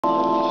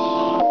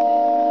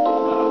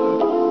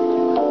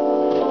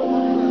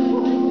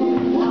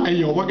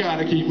know I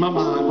gotta keep my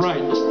mind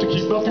right to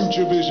keep my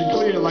future vision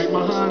clear like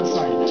my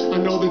hindsight. I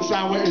know that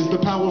sour is the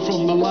power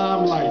from the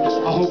limelight.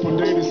 I hope one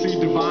day to see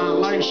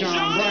divine light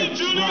shine bright.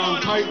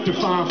 Rhyme tight to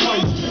find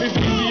fights. It's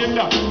easy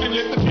enough, and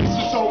yet the piece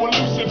is so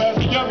elusive. As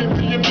a youngin',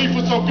 being beef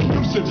was so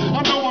conducive.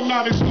 I know I'm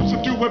not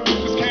exclusive to a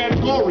people's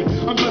category.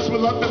 I'm blessed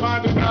with love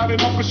divine,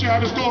 divided up a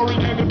shadow story,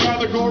 and it's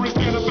rather gory.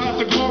 Instead about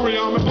the glory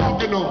I'm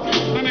embarking on.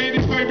 An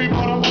 80s baby,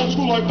 but I'm old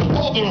school like the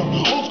father.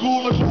 Old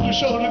school like you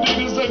show the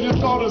Diaz and your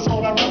daughter's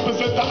on. I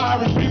represent the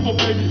Irish people,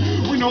 baby.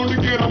 We known to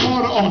get a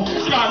murder on.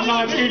 Got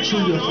 9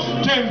 atrias,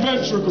 10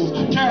 ventricles.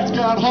 Cats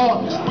got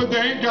heart, but they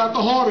ain't got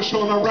the heart of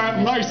Sean. I rap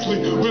nicely,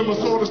 with my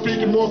sort of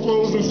speaking more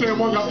flows than San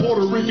Juan. Got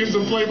Puerto Ricans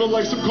and flavor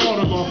like some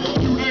cardamom.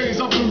 2 days,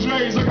 I'm Blue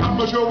Jays, I got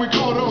my Joey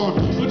Carter on.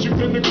 But you've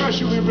been the crash,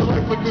 you live your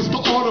life like Mr.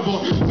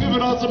 Audible.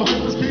 Living on some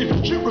hyper speed,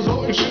 shit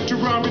result in shit too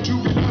rhyming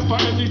to be passed by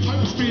any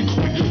type of speed.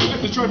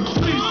 At the trend,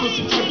 please for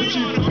some type of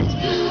cheap.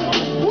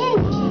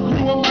 Woo!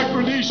 You a micro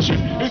niche shit,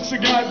 it's a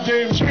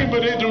goddamn shame,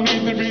 but it don't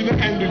need to be the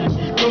end of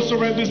you. No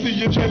surrender's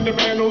the agenda,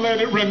 man, don't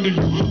let it render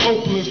you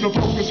hopeless. No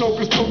focus,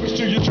 hocus pocus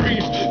to your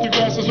dreams. The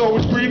grass is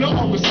always greener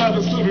on the side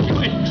that's living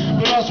clean.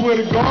 But I swear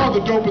to God,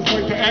 the dope is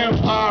like the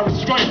Empire and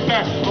strike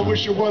back. I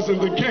wish it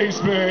wasn't the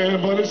case,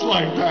 man, but it's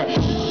like that.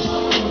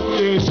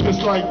 Yeah, it's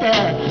just like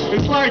that.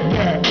 It's like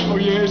that. Oh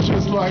yeah, it's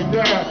just like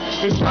that.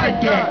 It's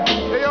like that.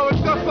 Hey yo, it's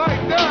just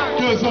like that.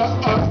 Cause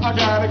I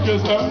got it,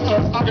 cause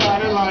I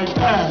got it like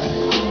that.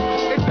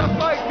 It's just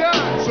like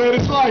that. Said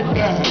it's like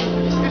that.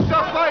 It's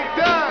just like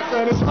that.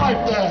 Said it's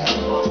like that.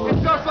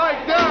 It's just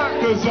like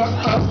that. Cause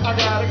I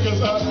got it,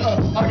 cause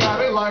I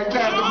got it like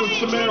that. With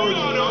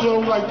Samaritan, flow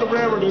like the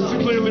Raritan,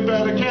 and clearly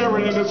better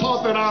carrying. It's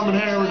hard that I'm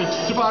inheriting.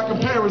 Divine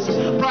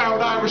comparison,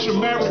 proud Irish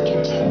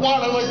American.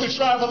 While I like the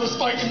travelers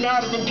fighting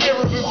out of them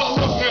caravans, I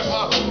love hip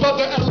hop, but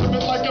the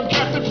element like I'm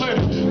Captain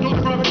Planet. No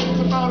private things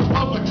about in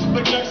public,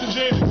 like Jackson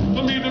James.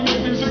 For me to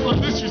make music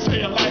like this, you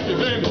say I lack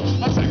advantage.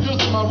 I say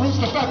cause of my roots,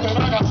 the fact that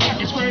I got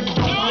sackage granted.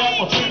 Don't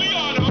rap or take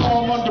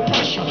I'm under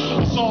pressure.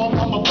 A song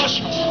I'm a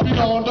blusher,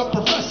 beyond a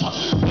professor.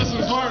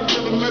 Lessons learned,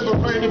 living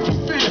liberated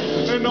from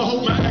fear. And I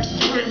hope my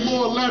actions bring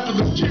more laughter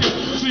than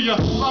tears. See, a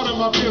lot of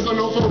my peers I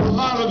know for a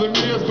lot of them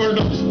years burned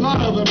a lot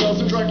of them else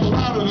and drank a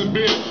lot of them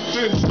beer.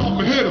 Then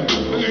something hit them,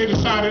 and they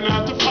decided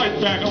not to fight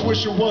back. I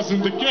wish it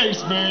wasn't the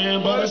case,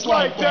 man, but it's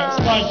like that.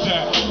 It's like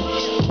that.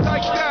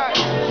 Like that.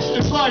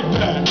 It's like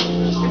that.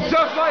 It's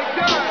just like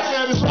that. I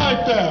said it's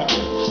like that.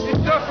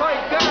 It's just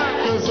like that.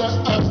 Cause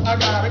I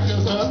got it,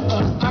 cause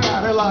I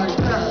got it like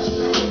that.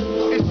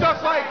 It's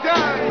just like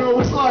that. No,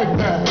 it's like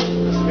that.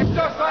 It's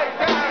just like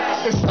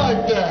that. It's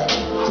like that.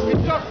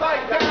 It's just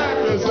like that.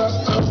 Cause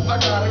I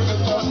got it,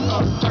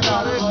 cause I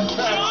got it like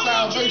that.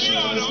 Salvation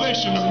in this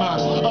nation of mine.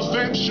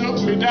 Event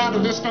shook me down to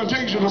this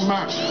foundation of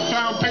mine.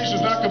 Found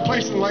patience, not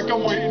complacent, like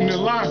I'm waiting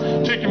in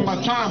line. Taking my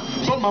time,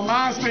 but my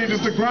mind state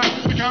is the grind.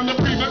 The kind that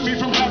prevent me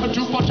from having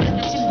to partake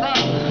in some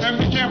grind. And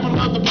be careful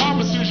of the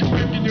promises you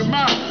make in your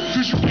mind.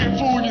 Cause you can't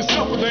fool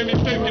yourself with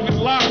anything in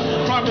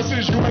line.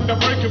 Promises you end up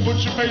breaking, put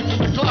your faith in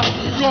the cloud.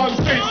 Garden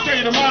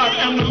state of mind,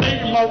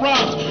 emulating my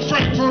rhymes.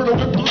 Frank murder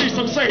with police,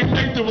 I'm saying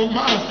native of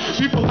mine.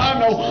 People I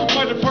know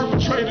might have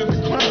perpetrated the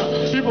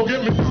crime. People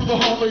get me through the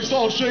hall, they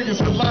saw shakers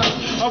and lies.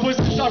 I wish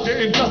to stop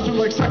getting dusted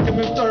like second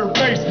and third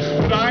base.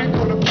 But I ain't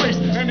gonna place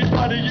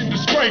anybody in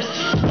disgrace.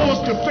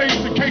 Forced to face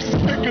the cases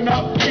picking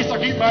up pace. I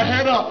keep my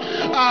head up,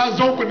 eyes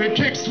open and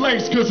kick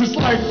slates, cause it's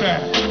like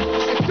that.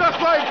 It's just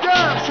like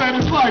that. I said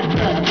it's like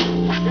that.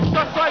 It's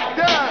just like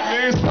that.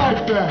 Yeah, it's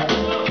like that.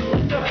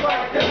 It's just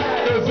like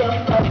that. Cause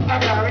I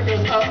got it,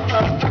 cause I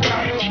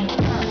got it like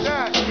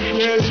that.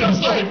 Yeah, it's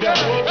just like that.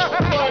 It's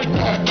like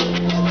that.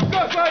 It's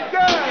just like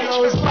that.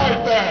 Yo, it's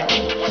like that.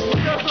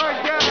 It's just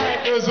like that.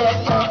 Cause I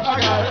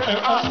got it, and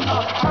I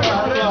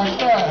got it like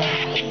that.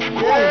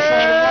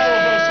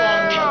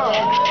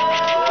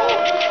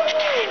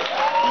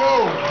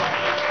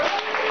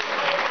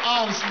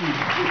 Honestly,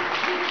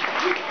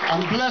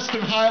 I'm blessed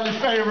and highly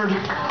favored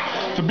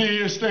to be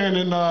here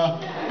standing,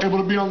 able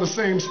to be on the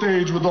same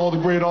stage with all the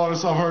great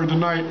artists I've heard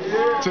tonight.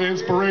 It's an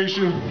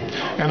inspiration,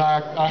 and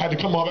I had to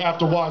come up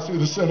after watching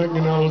the Senate,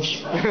 you know.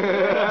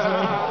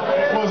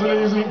 It wasn't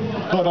easy,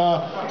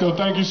 but so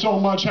thank you so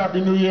much.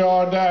 Happy New Year,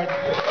 Ardak.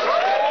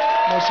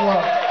 Much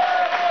love.